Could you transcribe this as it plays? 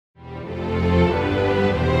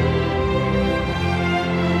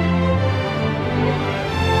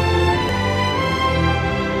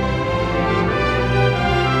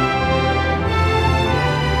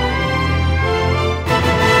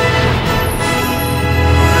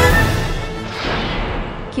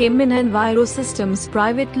Chemin Enviro Systems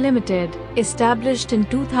Pvt Ltd, established in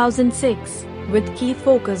 2006, with key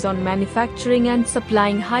focus on manufacturing and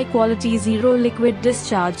supplying high-quality zero liquid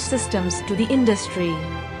discharge systems to the industry.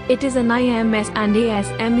 It is an IMS and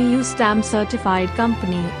ASME U stamp certified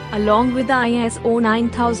company, along with the ISO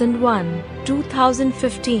 9001,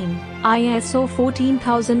 2015, ISO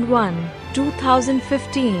 14001,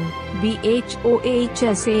 2015, BH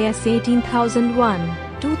OHSAS 18001,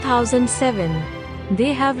 2007.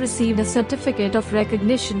 They have received a certificate of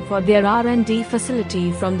recognition for their R&D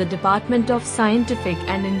facility from the Department of Scientific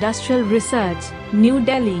and Industrial Research, New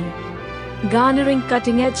Delhi. Garnering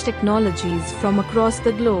cutting-edge technologies from across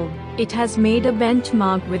the globe, it has made a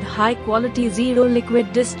benchmark with high-quality zero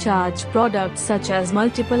liquid discharge products such as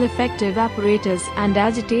multiple effective evaporators and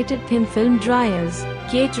agitated thin film dryers,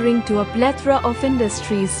 catering to a plethora of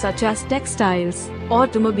industries such as textiles,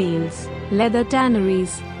 automobiles, leather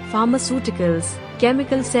tanneries, pharmaceuticals,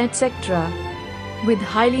 chemicals, etc. With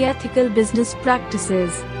highly ethical business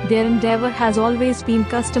practices, their endeavor has always been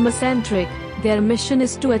customer-centric. Their mission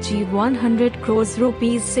is to achieve 100 crores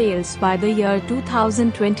rupees sales by the year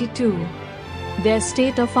 2022. Their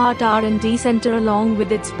state-of-art R&D center along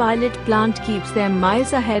with its pilot plant keeps them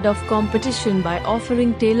miles ahead of competition by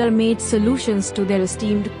offering tailor-made solutions to their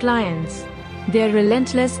esteemed clients. Their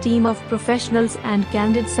relentless team of professionals and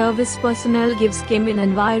candid service personnel gives Chemin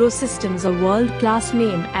Enviro Systems a world-class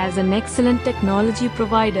name as an excellent technology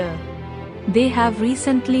provider. They have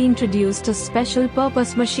recently introduced a special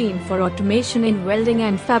purpose machine for automation in welding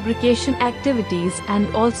and fabrication activities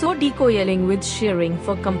and also decoiling with shearing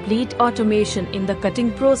for complete automation in the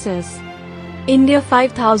cutting process. India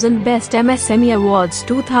 5000 Best MSME Awards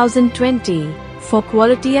 2020 for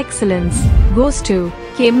quality excellence goes to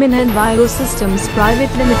Chemin Enviro Systems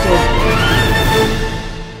Pvt Ltd.